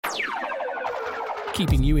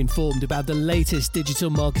keeping you informed about the latest digital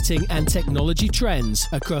marketing and technology trends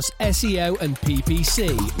across SEO and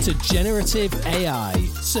PPC to generative AI,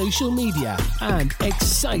 social media, and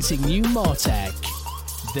exciting new MarTech.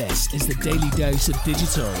 This is the Daily Dose of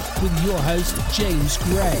Digital with your host, James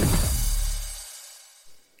Gray.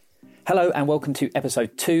 Hello and welcome to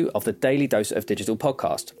episode 2 of the Daily Dose of Digital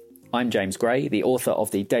podcast. I'm James Gray, the author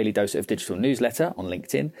of the Daily Dose of Digital newsletter on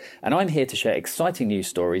LinkedIn, and I'm here to share exciting news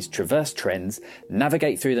stories, traverse trends,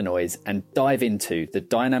 navigate through the noise, and dive into the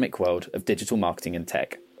dynamic world of digital marketing and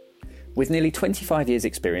tech. With nearly 25 years'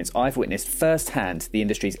 experience, I've witnessed firsthand the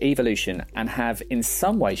industry's evolution and have, in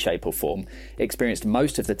some way, shape or form, experienced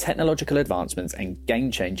most of the technological advancements and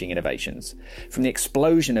game-changing innovations. From the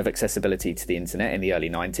explosion of accessibility to the internet in the early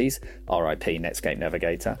 90s, RIP Netscape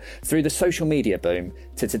Navigator, through the social media boom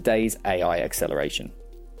to today's AI acceleration.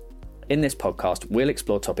 In this podcast, we'll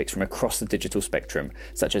explore topics from across the digital spectrum,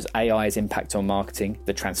 such as AI's impact on marketing,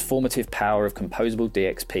 the transformative power of composable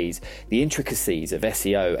DXPs, the intricacies of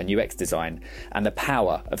SEO and UX design, and the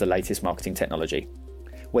power of the latest marketing technology.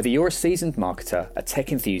 Whether you're a seasoned marketer, a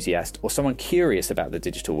tech enthusiast, or someone curious about the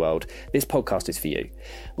digital world, this podcast is for you.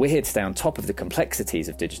 We're here to stay on top of the complexities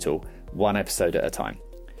of digital, one episode at a time.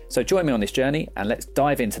 So join me on this journey, and let's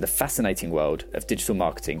dive into the fascinating world of digital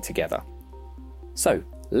marketing together. So,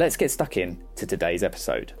 let's get stuck in to today's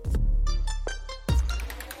episode.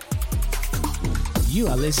 You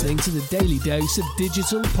are listening to the Daily Dose of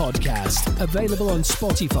Digital podcast, available on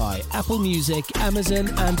Spotify, Apple Music, Amazon,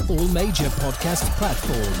 and all major podcast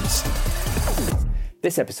platforms.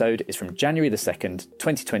 This episode is from January the 2nd,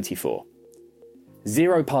 2024.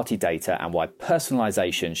 Zero-party data and why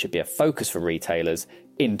personalisation should be a focus for retailers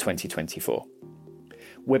in 2024.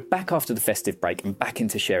 We're back after the festive break and back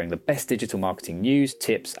into sharing the best digital marketing news,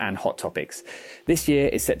 tips, and hot topics. This year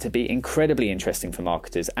is set to be incredibly interesting for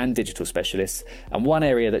marketers and digital specialists, and one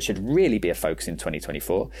area that should really be a focus in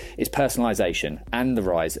 2024 is personalisation and the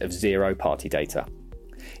rise of zero-party data.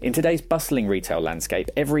 In today's bustling retail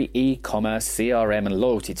landscape, every e-commerce, CRM and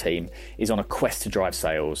loyalty team is on a quest to drive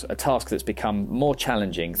sales, a task that's become more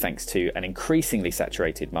challenging thanks to an increasingly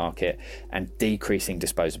saturated market and decreasing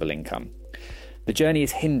disposable income. The journey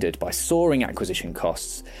is hindered by soaring acquisition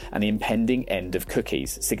costs and the impending end of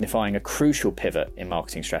cookies, signifying a crucial pivot in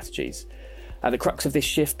marketing strategies. At the crux of this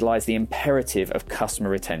shift lies the imperative of customer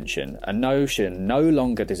retention, a notion no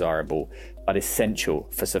longer desirable but essential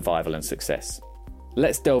for survival and success.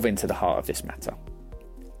 Let's delve into the heart of this matter.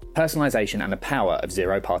 Personalisation and the power of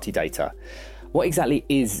zero-party data. What exactly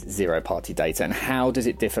is zero-party data and how does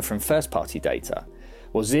it differ from first-party data?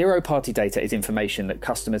 Well, zero-party data is information that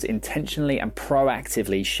customers intentionally and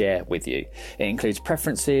proactively share with you. It includes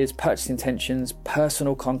preferences, purchase intentions,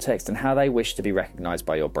 personal context, and how they wish to be recognised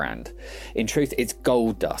by your brand. In truth, it's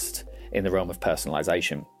gold dust in the realm of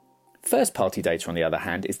personalisation. First-party data, on the other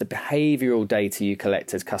hand, is the behavioural data you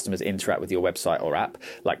collect as customers interact with your website or app,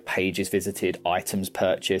 like pages visited, items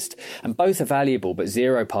purchased, and both are valuable, but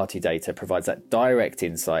zero-party data provides that direct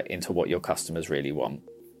insight into what your customers really want.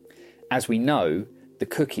 As we know, the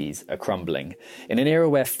cookies are crumbling. In an era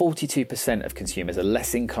where 42% of consumers are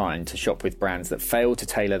less inclined to shop with brands that fail to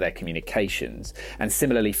tailor their communications, and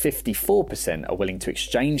similarly 54% are willing to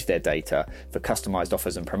exchange their data for customised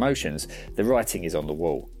offers and promotions, the writing is on the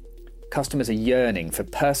wall. Customers are yearning for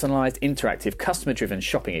personalised, interactive, customer-driven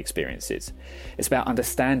shopping experiences. It's about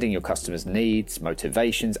understanding your customers' needs,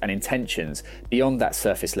 motivations, and intentions beyond that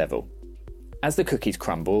surface level. As the cookies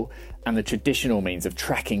crumble and the traditional means of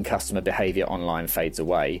tracking customer behaviour online fades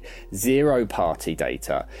away, zero-party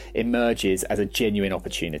data emerges as a genuine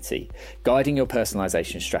opportunity, guiding your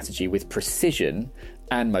personalisation strategy with precision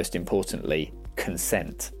and, most importantly,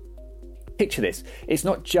 consent. Picture this, it's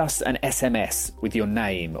not just an SMS with your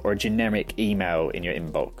name or a generic email in your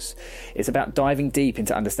inbox. It's about diving deep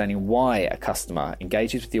into understanding why a customer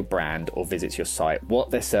engages with your brand or visits your site, what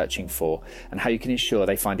they're searching for, and how you can ensure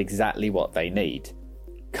they find exactly what they need.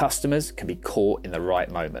 Customers can be caught in the right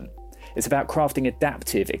moment. It's about crafting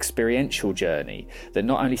adaptive, experiential journey that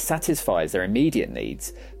not only satisfies their immediate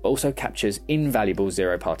needs, but also captures invaluable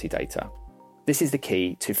zero-party data. This is the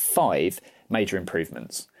key to 5 major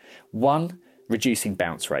improvements. 1. Reducing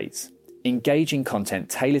bounce rates. Engaging content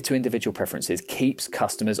tailored to individual preferences keeps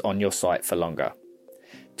customers on your site for longer.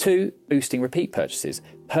 2. Boosting repeat purchases.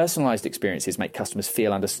 Personalised experiences make customers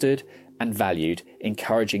feel understood and valued,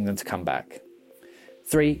 encouraging them to come back.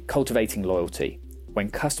 3. Cultivating loyalty. When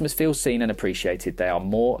customers feel seen and appreciated, they are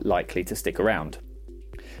more likely to stick around.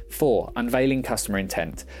 4. Unveiling customer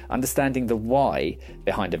intent. Understanding the why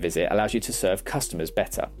behind a visit allows you to serve customers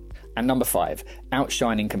better. And number 5,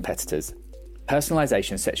 outshining competitors.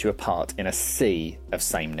 Personalisation sets you apart in a sea of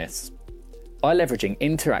sameness. By leveraging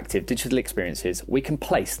interactive digital experiences, we can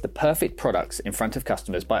place the perfect products in front of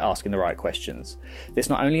customers by asking the right questions. This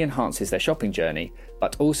not only enhances their shopping journey,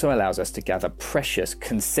 but also allows us to gather precious,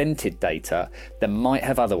 consented data that might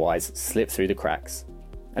have otherwise slipped through the cracks.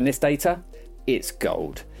 And this data? It's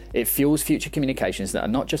gold. It fuels future communications that are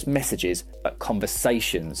not just messages, but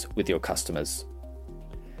conversations with your customers.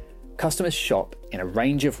 Customers shop in a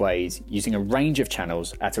range of ways, using a range of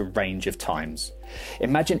channels at a range of times.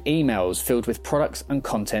 Imagine emails filled with products and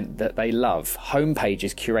content that they love, home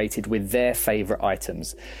pages curated with their favourite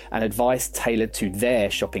items, and advice tailored to their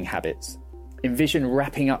shopping habits. Envision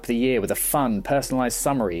wrapping up the year with a fun, personalised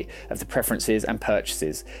summary of the preferences and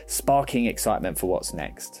purchases, sparking excitement for what's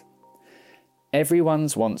next.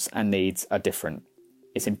 Everyone's wants and needs are different.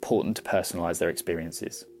 It's important to personalise their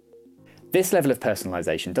experiences. This level of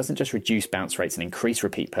personalisation doesn't just reduce bounce rates and increase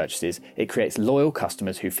repeat purchases, it creates loyal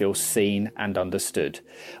customers who feel seen and understood.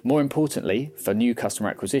 More importantly, for new customer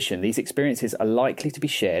acquisition, these experiences are likely to be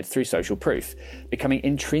shared through social proof, becoming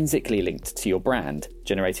intrinsically linked to your brand,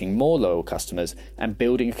 generating more loyal customers and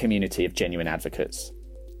building a community of genuine advocates.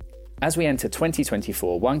 As we enter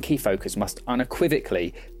 2024, one key focus must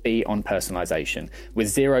unequivocally be on personalisation, with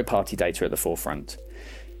zero-party data at the forefront.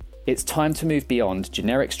 It's time to move beyond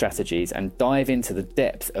generic strategies and dive into the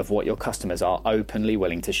depth of what your customers are openly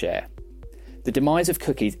willing to share. The demise of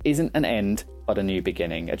cookies isn't an end, but a new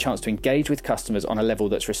beginning, a chance to engage with customers on a level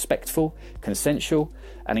that's respectful, consensual,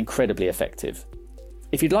 and incredibly effective.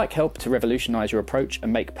 If you'd like help to revolutionise your approach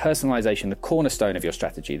and make personalisation the cornerstone of your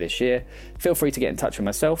strategy this year, feel free to get in touch with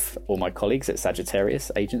myself or my colleagues at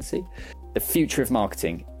Sagittarius Agency. The future of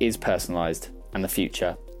marketing is personalised, and the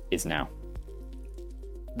future is now.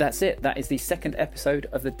 That's it. That is the second episode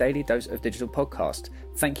of the Daily Dose of Digital podcast.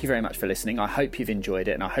 Thank you very much for listening. I hope you've enjoyed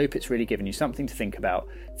it, and I hope it's really given you something to think about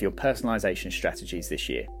for your personalisation strategies this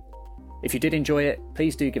year. If you did enjoy it,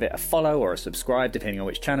 please do give it a follow or a subscribe, depending on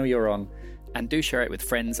which channel you're on, and do share it with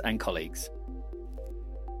friends and colleagues.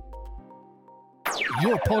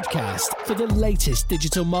 Your podcast for the latest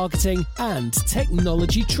digital marketing and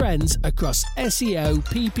technology trends across SEO,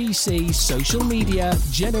 PPC, social media,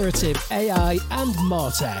 generative AI, and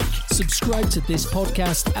MarTech. Subscribe to this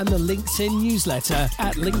podcast and the LinkedIn newsletter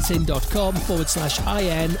at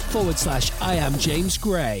linkedin.com/IN/I am James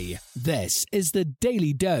Gray. This is the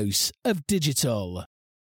Daily Dose of Digital.